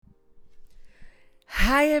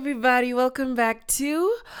Hi, everybody. Welcome back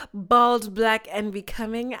to Bald, Black, and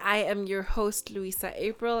Becoming. I am your host, Louisa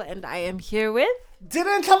April, and I am here with.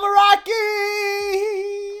 Didn't Tamaraki!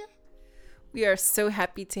 We are so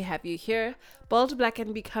happy to have you here. Bald, Black,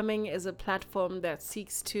 and Becoming is a platform that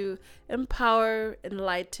seeks to empower,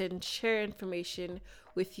 enlighten, share information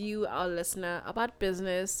with you, our listener, about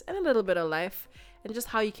business and a little bit of life, and just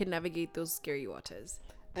how you can navigate those scary waters.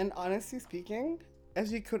 And honestly speaking,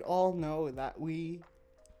 as you could all know, that we,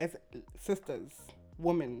 as sisters,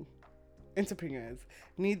 women, entrepreneurs,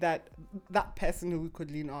 need that person who we could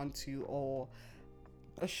lean on to, or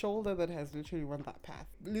a shoulder that has literally run that path.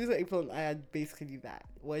 Loser April and I are basically that.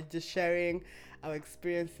 We're just sharing our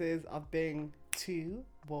experiences of being two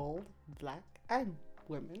bold, black, and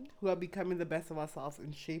women who are becoming the best of ourselves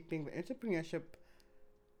and shaping the entrepreneurship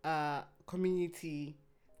community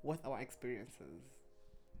with our experiences.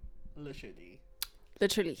 Literally.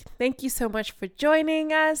 Thank you so much for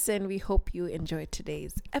joining us, and we hope you enjoyed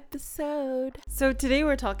today's episode. So, today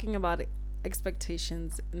we're talking about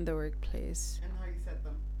expectations in the workplace And how you set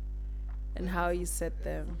them. and how you set It's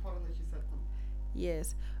them. important that you set them.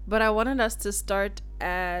 Yes. But I wanted us to start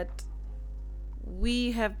at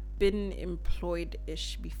we have been employed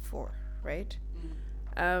ish before, right?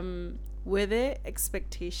 Were there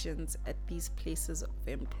expectations at these places of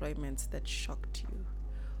employment that shocked you?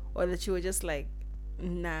 Or that you were just like,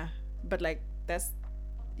 nah, but like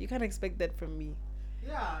you can't expect that from me.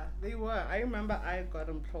 Yeah, they were. I remember I got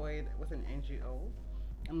employed with an NGO,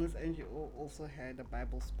 and this NGO also had a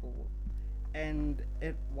Bible school. And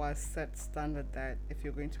it was set standard that if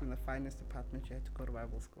you're going to be in the finance department, you had to go to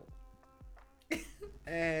Bible school.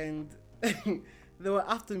 And they were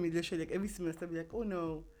after me literally like every semester, be like, oh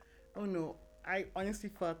no. I honestly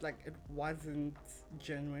felt like it wasn't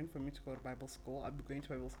genuine for me to go to Bible school. I'd be going to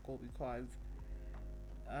Bible school because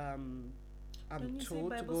I'm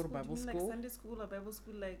told to go to Bible school. Like Sunday school or Bible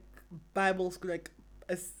school, like Bible school, like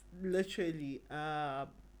it's literally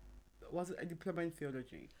was it a diploma in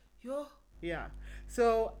theology? yo. Yeah.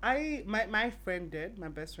 So my friend did, my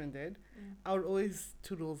best friend did. I would always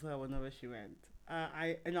toodle her whenever she went.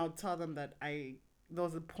 I'll tell them that there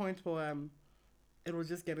was a point where it was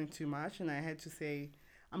just getting too much, and I had to say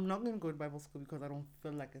I'm not going to go to Bible school because I don't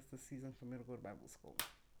feel like it's the season for me to go to Bible school.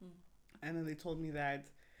 And then they told me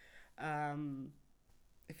that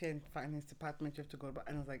if you're in finance department, you have to go to.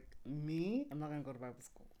 And I was like, me, I'm not going to go to Bible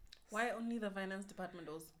school. Why only the finance department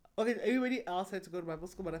also? Okay, everybody else had to go to Bible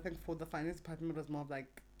school, but I think for the finance department, it was more of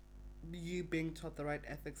like you being taught the right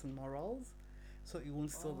ethics and morals, so you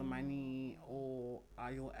won't steal the money, or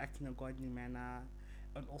you'll act in a godly manner,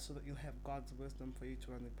 and also that you'll have God's wisdom for you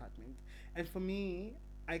to run the department. And for me,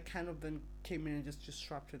 I kind of then came in and just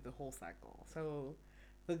disrupted the whole cycle. So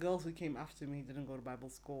the girls who came after me didn't go to Bible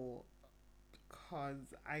school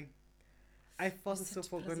because I thought as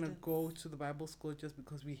if we're gonna go to the Bible school just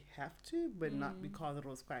because we have to, but not because it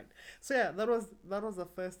was quite. So yeah, that was the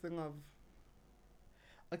first thing of.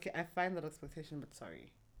 Okay, I find that expectation, but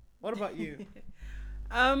sorry. What about you?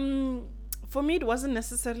 For me, it wasn't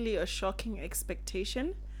necessarily a shocking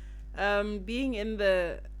expectation. Being in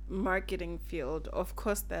the marketing field, of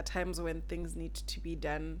course, there are times when things need to be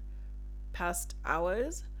done past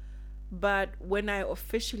hours. But when I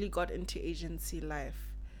officially got into agency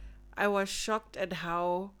life, I was shocked at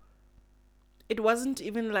how it wasn't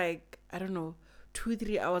even like, I don't know,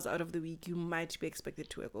 2-3 hours out of the week you might be expected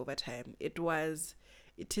to work overtime.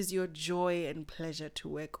 It is your joy and pleasure to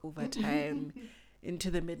work overtime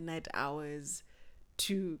into the midnight hours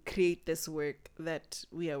to create this work that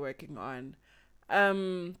we are working on.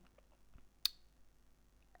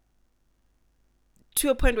 To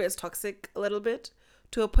a point where it's toxic a little bit,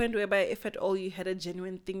 to a point whereby if at all you had a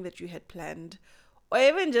genuine thing that you had planned, or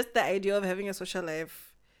even just the idea of having a social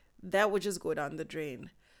life, that would just go down the drain.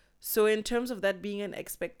 So in terms of that being an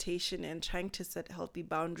expectation and trying to set healthy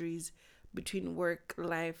boundaries between work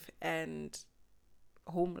life and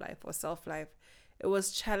home life or self life, it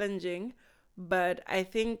was challenging, but I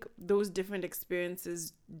think those different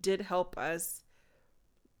experiences did help us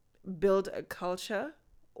build a culture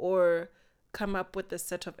or come up with a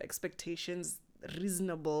set of expectations,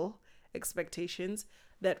 reasonable expectations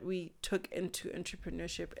that we took into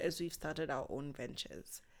entrepreneurship as we've started our own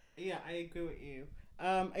ventures. Yeah, I agree with you.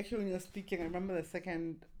 Actually, when you're speaking, I remember the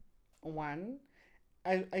second one.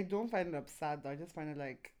 I don't find it upset though. I just find it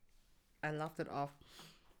like I laughed it off.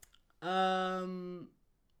 There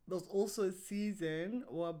was also a season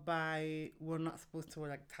whereby we're not supposed to wear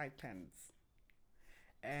like tight pants,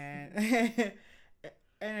 and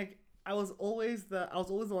and I was always the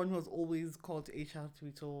one who was always called to HR to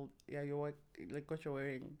be told, yeah, what you're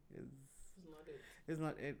wearing is It's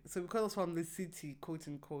not it. So because I was from the city, quote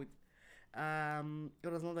unquote,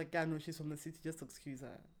 it was not like, yeah, no, she's from the city, just excuse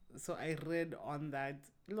her. So I read on that,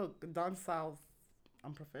 look, down south,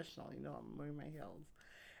 I'm professional, I'm wearing my heels.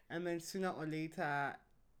 And then sooner or later,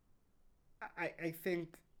 I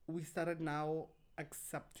think we started now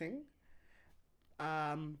accepting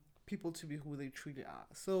people to be who they truly are.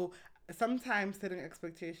 So sometimes setting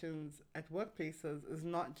expectations at workplaces is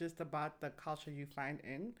not just about the culture you find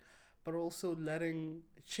in, but also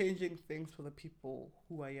changing things for the people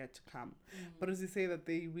who are yet to come. But as you say, that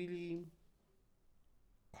they really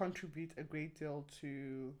contribute a great deal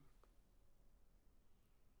to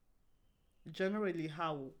generally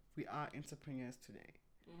how we are entrepreneurs today,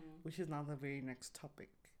 which is now the very next topic.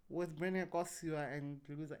 With Brenda Gosua and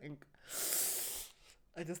Louisa Inc.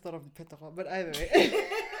 I just thought of the Pentagon, but either way.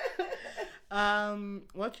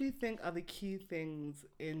 What do you think are the key things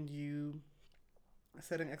in you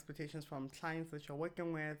setting expectations from clients that you're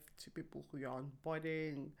working with to people who you're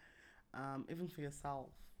onboarding, even for yourself?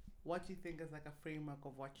 What do you think is like a framework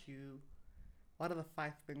of what are the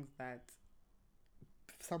 5 things that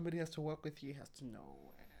somebody has to work with you has to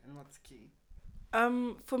know, and what's key?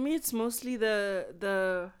 For me, it's mostly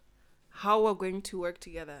the how we're going to work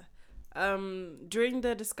together. During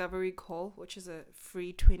the discovery call, which is a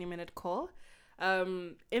free 20-minute call,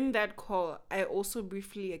 in that call, I also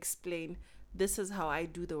briefly explain, this is how I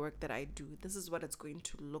do the work that I do. This is what it's going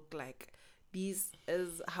to look like. These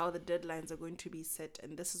is how the deadlines are going to be set,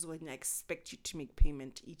 and this is when I expect you to make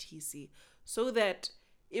payment, etc. So that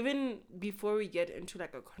even before we get into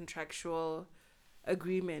like a contractual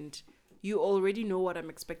agreement, you already know what I'm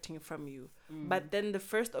expecting from you. But then the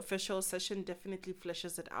first official session definitely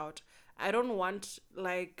fleshes it out. I don't want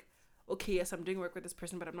like, okay, yes, I'm doing work with this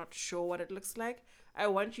person, but I'm not sure what it looks like. I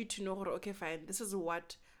want you to know, okay, fine, this is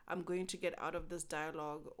what I'm going to get out of this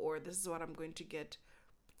dialogue, or this is what I'm going to get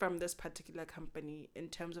from this particular company in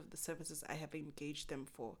terms of the services I have engaged them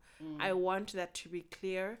for. I want that to be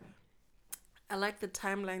clear. I like the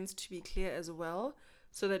timelines to be clear as well,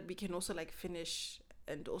 so that we can also like finish,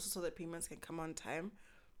 and also so that payments can come on time.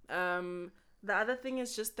 The other thing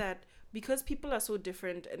is just that because people are so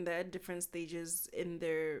different and they're at different stages in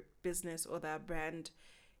their business or their brand,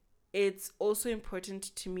 it's also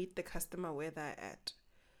important to meet the customer where they're at.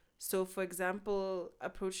 So, for example,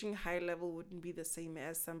 approaching high level wouldn't be the same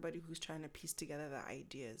as somebody who's trying to piece together the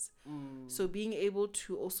ideas. So, being able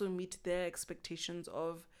to also meet their expectations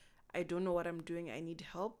of, I don't know what I'm doing, I need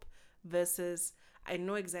help, versus I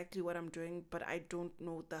know exactly what I'm doing, but I don't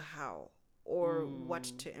know the how or what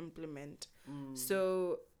to implement.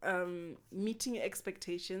 So, meeting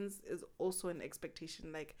expectations is also an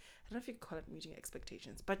expectation. Like, I don't know if you call it meeting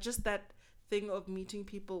expectations, but just that thing of meeting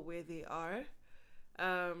people where they are.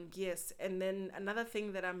 Yes. And then another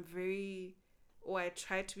thing that I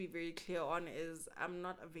try to be very clear on is I'm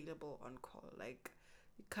not available on call. Like,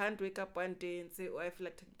 you can't wake up one day and say, oh, I feel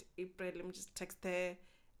like April, let me just text her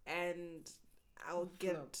and I'll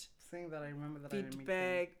get saying that I remember that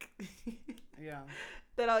feedback. Yeah.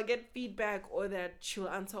 That I'll get feedback, or that she'll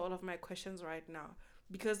answer all of my questions right now.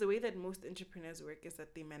 Because the way that most entrepreneurs work is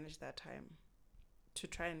that they manage their time to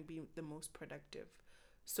try and be the most productive.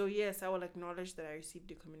 So yes, I will acknowledge that I received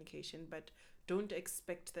your communication, but don't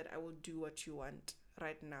expect that I will do what you want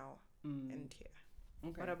right now and here.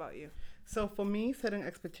 Okay. What about you? So for me, setting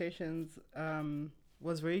expectations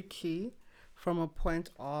was very key from a point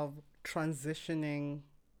of transitioning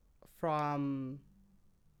from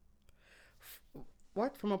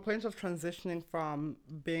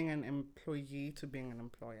being an employee to being an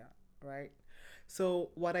employer, right? So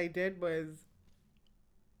what I did was,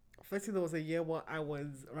 firstly, there was a year where I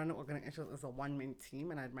was running organizations as a one-man team,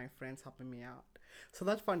 and I had my friends helping me out. So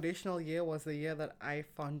that foundational year was the year that I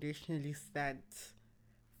foundationally set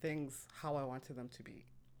things how I wanted them to be.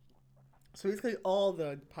 So basically all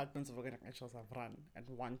the departments of organizations I've run at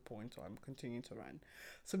one point, or I'm continuing to run.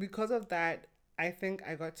 So because of that, I think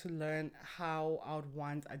I got to learn how I would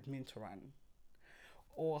want admin to run,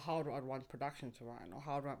 or how I would want production to run, or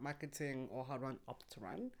how I would want marketing, or how I would want ops to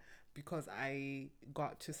run, because I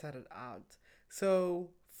got to set it out.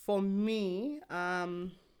 So for me,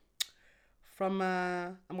 I'm going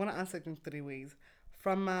to answer it in 3 ways.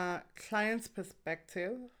 From a client's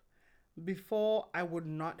perspective, before, I would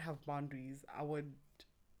not have boundaries. I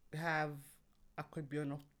could be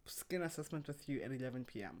on a skin assessment with you at 11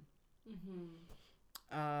 p.m.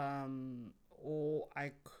 Or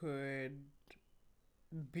I could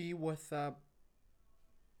be with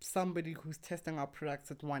somebody who's testing our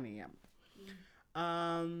products at 1 a.m.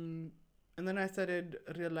 And then I started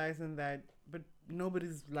realizing that, but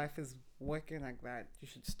nobody's life is working like that. You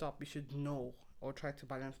should stop. You should know or try to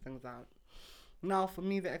balance things out. Now, for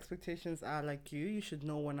me, the expectations are like you should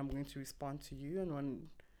know when I'm going to respond to you and when,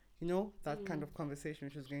 that kind of conversation,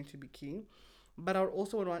 which is going to be key. But I would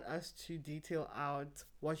also want us to detail out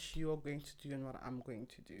what you are going to do and what I'm going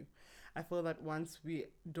to do. I feel that once we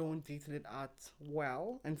don't detail it out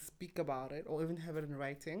well and speak about it or even have it in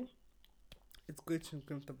writing, it's good to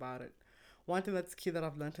think about it. One thing that's key that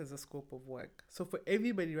I've learned is the scope of work. So for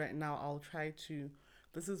everybody right now, I'll try to,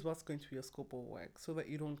 this is what's going to be your scope of work so that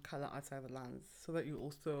you don't color outside the lines. So that you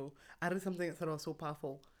also, I did something that was so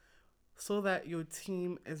powerful. So that your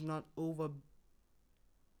team is not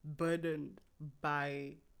overburdened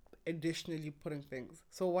by additionally putting things.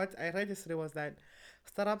 So what I read yesterday was that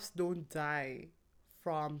startups don't die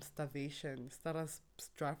from starvation. Startups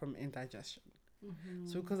die from indigestion. Mm-hmm.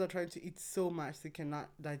 So because they're trying to eat so much, they cannot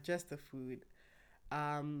digest the food.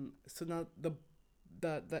 So now the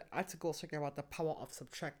article is talking about the power of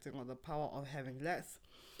subtracting or the power of having less.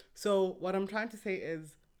 So what I'm trying to say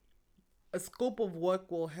is a scope of work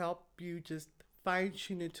will help you just fine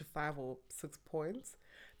tune it to 5 or 6 points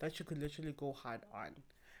that you could literally go hard on.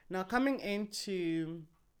 Now coming into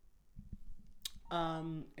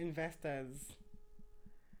investors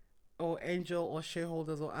or angel or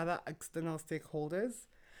shareholders or other external stakeholders,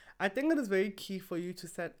 I think it is very key for you to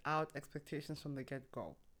set out expectations from the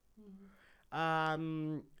get-go.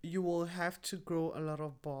 Mm-hmm. You will have to grow a lot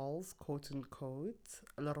of balls, quote unquote,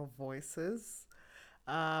 a lot of voices,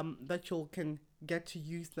 that you can get to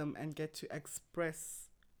use them and get to express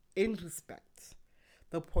in respect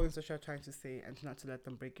the points that you're trying to say and not to let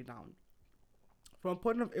them break you down. From a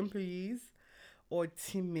point of employees or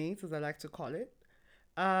teammates, as I like to call it,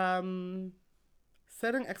 setting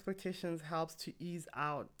expectations helps to ease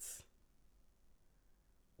out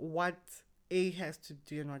what A has to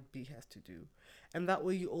do and what B has to do. And that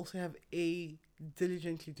way you also have A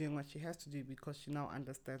diligently doing what she has to do because she now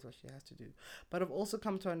understands what she has to do. But I've also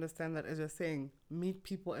come to understand that, as you're saying, meet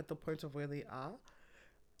people at the point of where they are.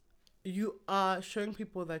 You are showing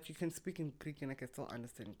people that you can speak in Greek and I can still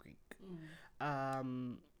understand Greek,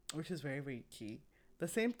 which is very, very key. The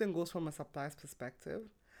same thing goes from a supplier's perspective.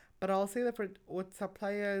 But I'll say that for what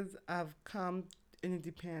suppliers have come, and it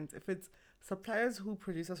depends. If it's suppliers who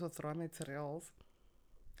produce us with raw materials,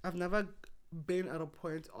 I've never been at a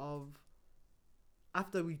point of,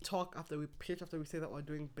 after we talk, after we pitch, after we say that we're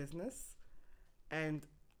doing business, and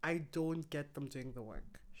I don't get them doing the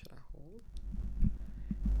work. Should I hold?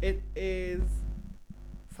 It is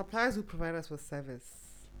suppliers who provide us with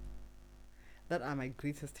service that are my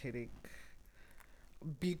greatest headache.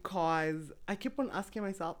 Because I keep on asking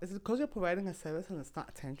myself, is it because you're providing a service and it's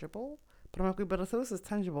not tangible? But I'm like, but a service is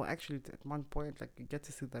tangible actually at one point, like you get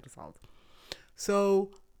to see the result. So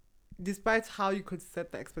despite how you could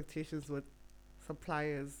set the expectations with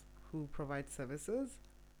suppliers who provide services,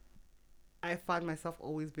 I find myself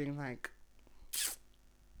always being like,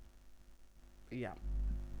 yeah.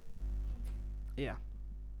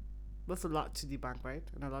 That's a lot to debunk, right?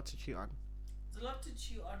 And a lot to chew on. It's a lot to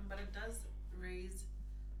chew on, but it does raise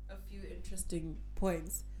a few interesting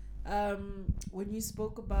points. When you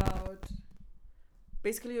spoke about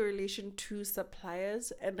basically your relation to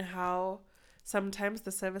suppliers and how sometimes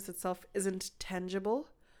the service itself isn't tangible,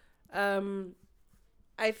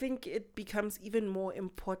 I think it becomes even more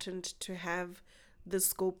important to have the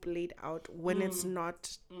scope laid out when it's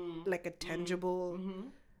not like a tangible,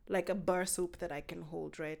 like a bar soap that I can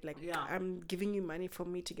hold, right? Like, I'm giving you money for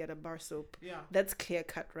me to get a bar soap. Yeah. That's clear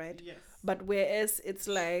cut, right? Yes. But whereas it's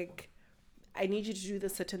like, I need you to do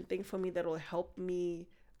this certain thing for me that will help me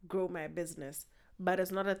grow my business. But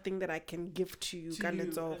it's not a thing that I can give to you. That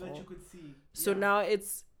you could see. So now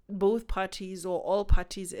it's both parties or all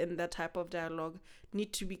parties in that type of dialogue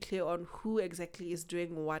need to be clear on who exactly is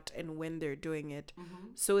doing what and when they're doing it,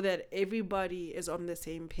 so that everybody is on the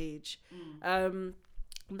same page.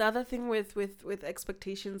 The other thing with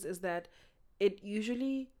expectations is that it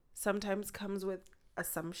usually sometimes comes with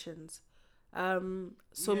assumptions.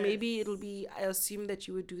 So maybe it'll be, I assume that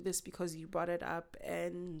you would do this because you brought it up,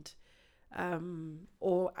 and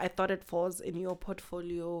or I thought it falls in your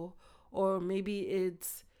portfolio, or maybe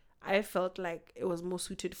it's, I felt like it was more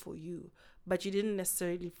suited for you, but you didn't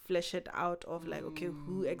necessarily flesh it out of like, okay,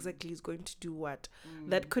 who exactly is going to do what.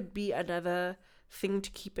 That could be another thing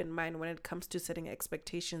to keep in mind when it comes to setting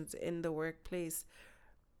expectations in the workplace.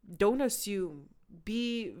 Don't assume.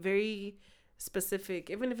 Be very specific,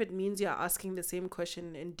 even if it means you're asking the same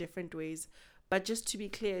question in different ways. But just to be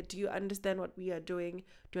clear, do you understand what we are doing?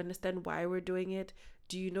 Do you understand why we're doing it?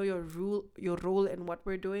 Do you know your role in what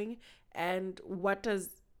we're doing? And what does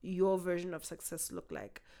your version of success look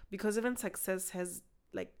like? Because even success has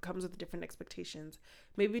like comes with different expectations.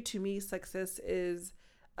 Maybe to me success is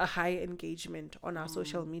a high engagement on our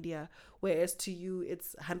social media, whereas to you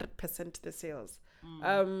it's 100% the sales.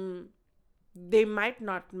 They might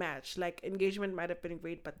not match. Like engagement might have been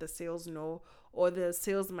great but the sales no, or the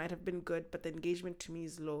sales might have been good but the engagement to me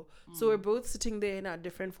is low. So we're both sitting there in our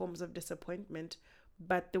different forms of disappointment,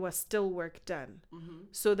 but there was still work done.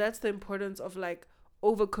 So that's the importance of like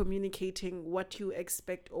over communicating what you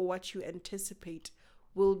expect or what you anticipate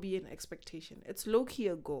will be an expectation. It's low-key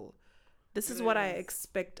a goal. This is what I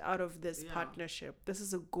expect out of this partnership. This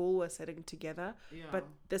is a goal we're setting together, but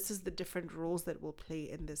this is the different roles that we'll play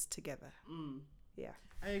in this together. Yeah.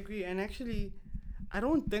 I agree. And actually, I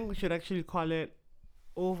don't think we should actually call it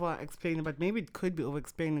over explaining, but maybe it could be over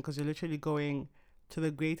explaining because you're literally going to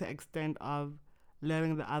the greater extent of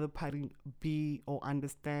letting the other party be or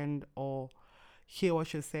understand or hear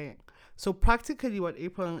what you're saying. So practically what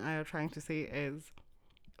April and I are trying to say is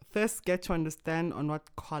first get to understand on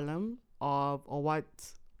what column of or what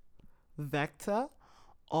vector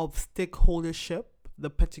of stakeholdership the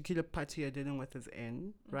particular party you're dealing with is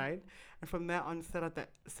in, right? And from there on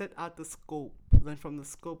set out the scope. Then from the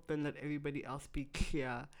scope, then let everybody else be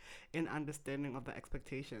clear in understanding of the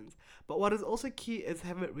expectations. But what is also key is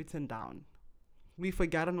have it written down. We've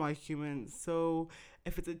forgotten why humans. So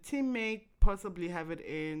if it's a teammate, possibly have it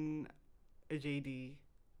in a JD,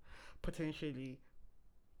 potentially,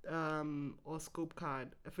 or scope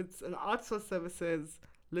card. If it's an outsourced services,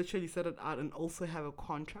 literally set it out and also have a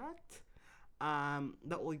contract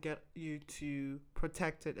that will get you to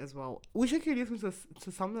protect it as well. Which actually leads me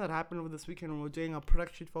to something that happened over this weekend when we were doing a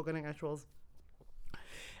product sheet for Getting Actuals.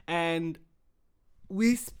 And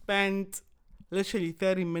we spent literally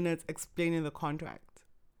 30 minutes explaining the contract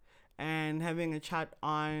and having a chat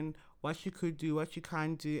on what you could do, what you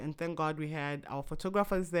can't do. And thank God we had our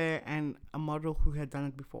photographers there and a model who had done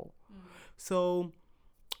it before. So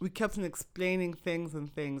we kept on explaining things,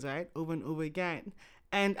 right, over and over again.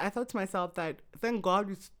 And I thought to myself that thank God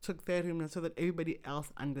we took 30 minutes so that everybody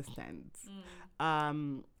else understands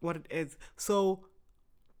what it is. So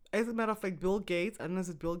as a matter of fact, Bill Gates, I don't know if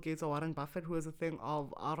it's Bill Gates or Warren Buffett, who has a thing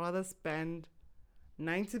of I'd rather spend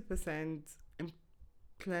 90% in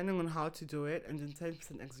planning on how to do it and then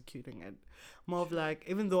 10% executing it. More of like,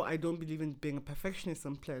 even though I don't believe in being a perfectionist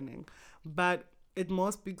in planning, but it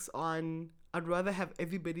more speaks on I'd rather have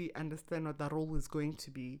everybody understand what the role is going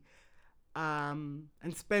to be and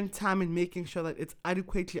spend time in making sure that it's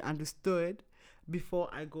adequately understood before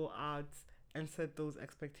I go out and set those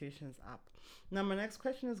expectations up. Now, my next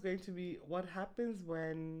question is going to be, what happens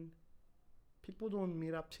when people don't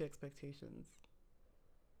meet up to expectations?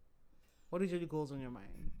 What usually goes on your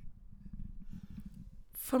mind?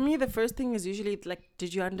 For me, the first thing is usually like,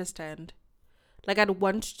 did you understand? Like, I'd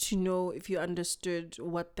want to know if you understood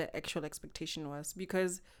what the actual expectation was,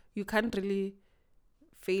 because you can't really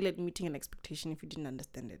fail at meeting an expectation if you didn't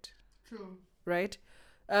understand it. True. Right?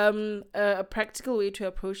 A practical way to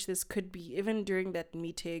approach this could be even during that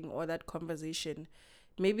meeting or that conversation.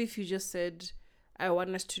 Maybe if you just said, I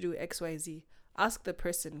want us to do XYZ, ask the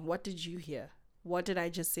person, what did you hear? What did I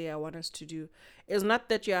just say I want us to do? It's not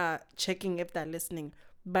that you're checking if they're listening,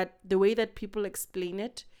 but the way that people explain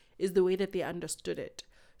it is the way that they understood it.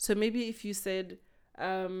 So maybe if you said,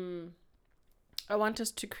 I want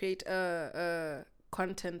us to create a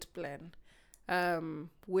content plan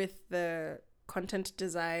with the content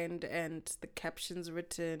designed and the captions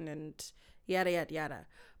written and yada yada yada,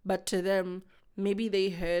 but to them maybe they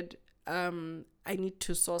heard I need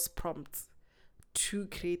to source prompts to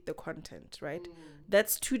create the content, right?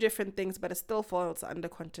 That's two different things, but it still falls under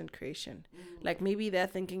content creation. Like maybe they're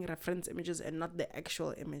thinking reference images and not the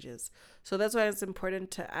actual images. So that's why it's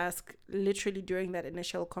important to ask literally during that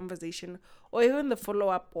initial conversation or even the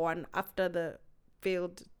follow-up one after the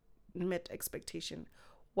failed met expectation.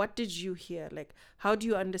 What did you hear? Like, how do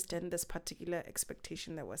you understand this particular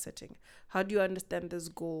expectation that we're setting? How do you understand this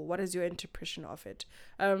goal? What is your interpretation of it?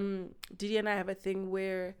 Didi and I have a thing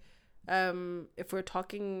where if we're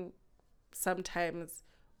talking, sometimes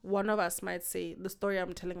one of us might say, the story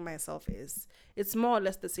I'm telling myself is, it's more or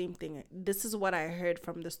less the same thing. This is what I heard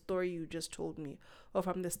from the story you just told me or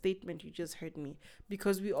from the statement you just heard me,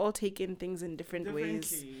 because we all take in things in different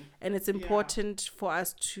ways. And it's important for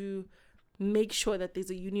us to make sure that there's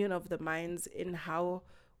a union of the minds in how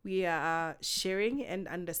we are sharing and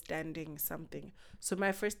understanding something. So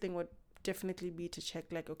my first thing would definitely be to check,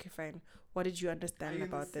 like, okay, fine, what did you understand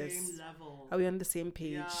about this? Level? Are we on the same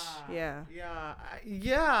page? Yeah.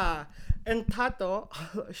 And Tato,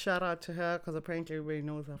 shout out to her because apparently everybody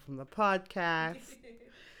knows her from the podcast.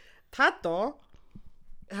 Tato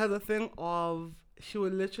has a thing of she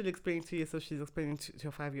will literally explain to you, so she's explaining to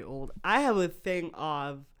a 5-year-old. I have a thing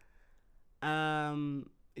of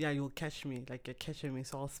yeah, you'll catch me, like you're catching me,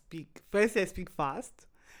 so I'll speak. First I speak fast,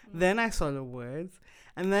 then I swallow words,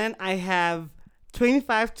 and then I have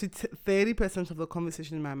 25 to 30% of the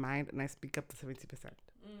conversation in my mind, and I speak up to 70%.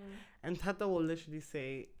 And Tata will literally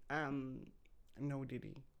say, no,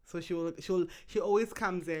 Didi. So she always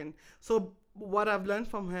comes in. So what I've learned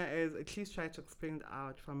from her is at least try to explain it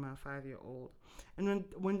out from a 5-year-old. And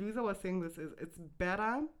when Louisa was saying this, is it's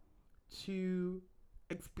better to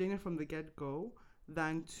explain it from the get-go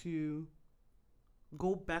than to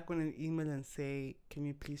go back on an email and say, can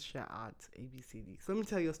you please share out ABCD? So let me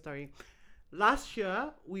tell you a story. Last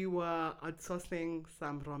year, we were outsourcing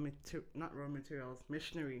some not raw materials,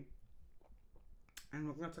 machinery. And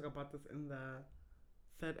we're going to talk about this in the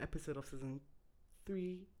 3rd episode of season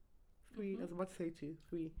 3. I was about to say 2,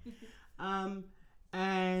 3.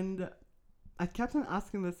 And I kept on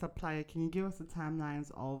asking the supplier, can you give us the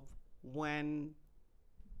timelines of when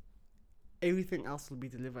everything else will be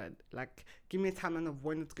delivered? Like, give me a timeline of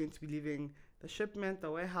when it's going to be leaving the shipment,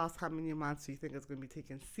 the warehouse, how many months do you think it's going to be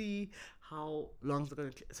taken C, how long is it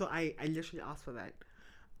going to... So I literally asked for that.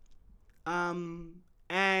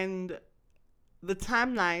 And the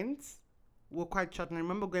timelines were quite short. And I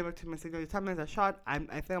remember going back to my signal, the timelines are short. I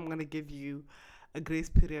think I'm going to give you a grace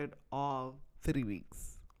period of 3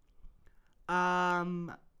 weeks.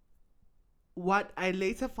 What I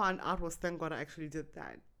later found out was, thank God I actually did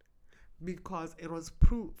that, because it was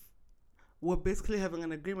proof. We're basically having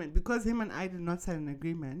an agreement. Because him and I did not sign an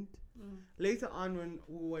agreement, later on when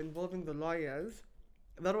we were involving the lawyers,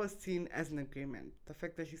 that was seen as an agreement. The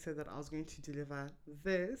fact that he said that I was going to deliver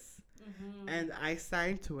this, and I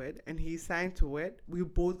signed to it, and he signed to it. We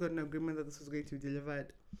both got an agreement that this was going to be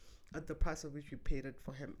delivered at the price of which we paid it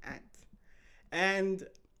for him at. And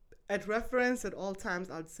at reference, at all times,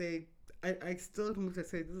 I'd say, I still move to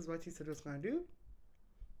say, this is what he said he was going to do.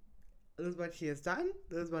 This is what he has done.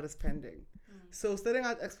 This is what is pending. So setting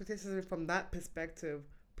out expectations from that perspective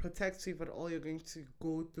protects you, but all you're going to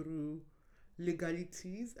go through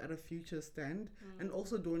legalities at a future stand, and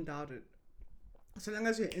also don't doubt it. So long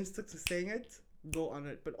as your instinct is saying it, go on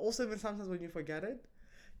it. But also, even sometimes when you forget it,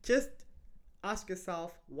 just ask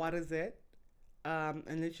yourself, what is it? And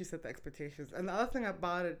literally set the expectations. And the other thing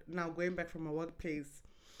about it, now going back from a workplace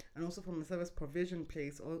and also from a service provision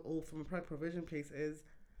place or from a product provision place, is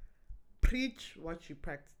preach what you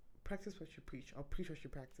practice what you preach, or preach what you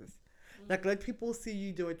practice. Like, let people see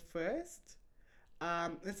you do it first.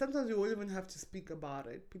 And sometimes you won't even have to speak about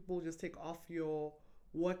it. People will just take off your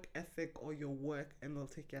work ethic or your work, and they'll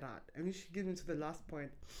take it out. And we should get into the last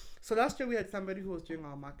point. So last year we had somebody who was doing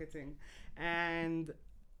our marketing, and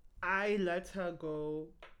I let her go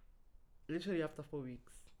literally after 4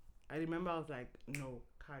 weeks. I remember I was like, no,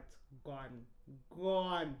 cut, gone.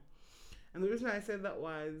 And the reason I said that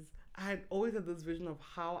was I had always had this vision of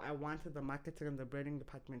how I wanted the marketing and the branding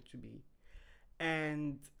department to be.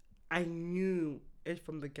 And I knew it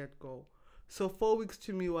from the get-go. So 4 weeks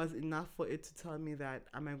to me was enough for it to tell me that,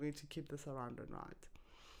 am I going to keep this around or not?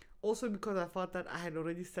 Also because I thought that I had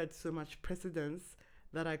already set so much precedence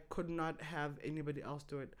that I could not have anybody else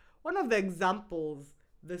do it. One of the examples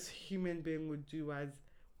this human being would do was,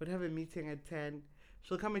 would have a meeting at 10.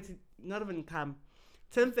 She'll come at, not even come.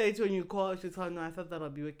 10:30 when you call, she'll tell, no, I thought that I'll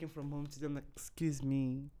be working from home today. I'm like, excuse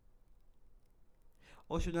me.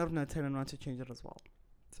 Or she'll not even attend and want to change it as well.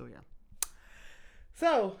 So yeah.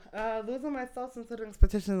 So, those are my thoughts on setting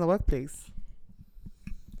expectations in the workplace.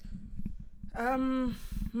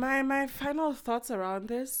 My final thoughts around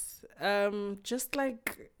this, just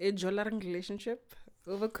like a Jolarang relationship,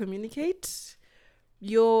 over communicate.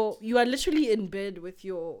 You are literally in bed with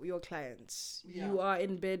your clients. Yeah. You are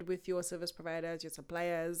in bed with your service providers, your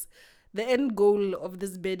suppliers. The end goal of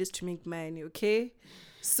this bed is to make money, okay?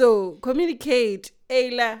 So communicate.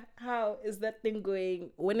 Ayla, how is that thing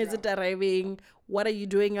going? When is it arriving? What are you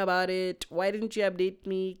doing about it? Why didn't you update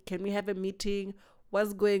me? Can we have a meeting?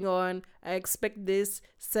 What's going on? I expect this.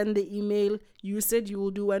 Send the email. You said you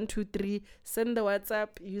will do 1, 2, 3. Send the WhatsApp.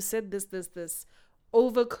 You said this.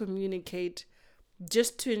 Over communicate,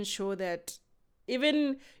 just to ensure that,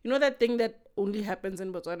 even, you know, that thing that only happens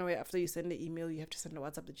in Botswana where after you send the email, you have to send a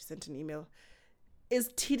WhatsApp that you sent an email, is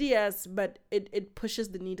tedious, but it pushes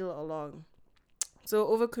the needle along. So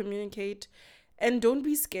over communicate, and don't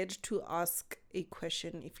be scared to ask a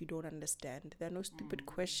question if you don't understand. There are no stupid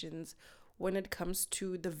questions when it comes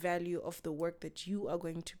to the value of the work that you are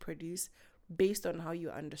going to produce based on how you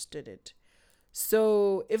understood it.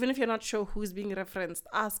 So even if you're not sure who's being referenced,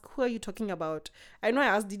 ask, who are you talking about? I know I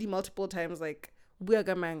asked Didi multiple times, like,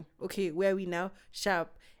 Buagamang, okay, where are we now?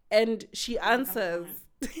 Sharp. And she answers.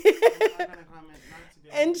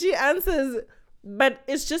 And she answers, but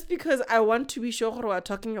it's just because I want to be sure we're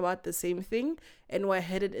talking about the same thing and we're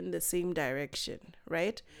headed in the same direction,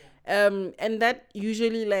 right? And that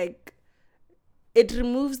usually, like, it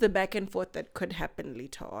removes the back and forth that could happen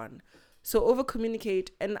later on. So over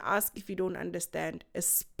communicate and ask if you don't understand,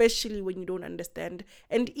 especially when you don't understand,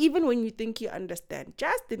 and even when you think you understand,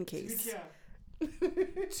 just in case.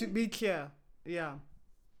 To be clear, yeah.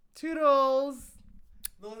 Toodles.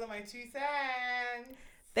 Those are my 2 cents.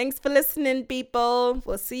 Thanks for listening, people.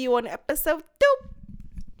 We'll see you on episode 2.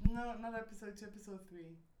 No, not episode 2, episode 3.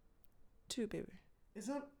 2, baby. It's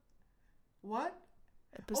not. What?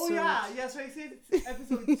 Episode... Oh, yeah. So I said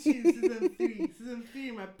episode 2, season 3. Season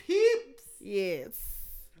 3, my peeps. Yes.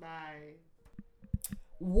 Bye.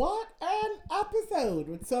 What an episode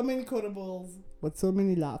with so many quotables, with so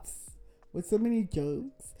many laughs, with so many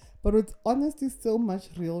jokes, but with honestly so much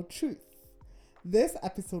real truth. This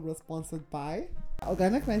episode was sponsored by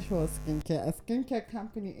Organic Natural Skincare, a skincare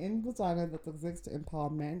company in Botswana that exists to empower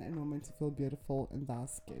men and women to feel beautiful in their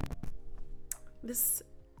skin. This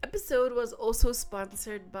episode was also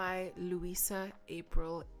sponsored by Louisa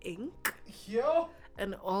April Inc.,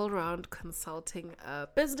 an all-round consulting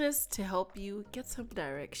business to help you get some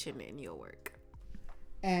direction in your work.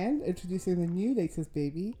 And introducing the new latest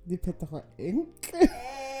baby, the Petro Inc.,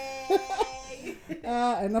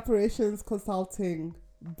 an operations consulting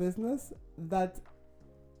business that...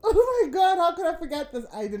 Oh my God, how could I forget this?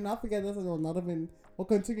 I did not forget this. I will not have been... We're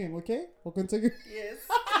continuing, okay? We're continuing. Yes.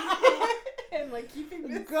 And like keeping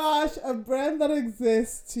this. Gosh, a brand that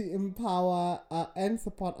exists to empower and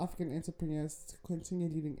support African entrepreneurs to continue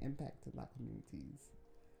leaving impact in our communities.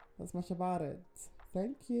 That's much about it.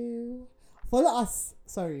 Thank you. Follow us.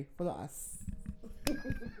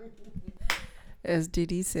 As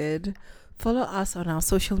Didi said, follow us on our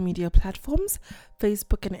social media platforms,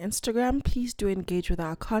 Facebook and Instagram. Please do engage with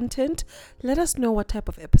our content. Let us know what type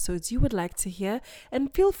of episodes you would like to hear,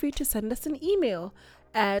 and feel free to send us an email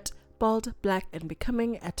at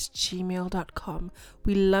baldblackandbecoming@gmail.com.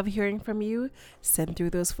 We love hearing from you. Send through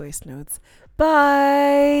those voice notes.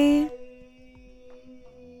 Bye.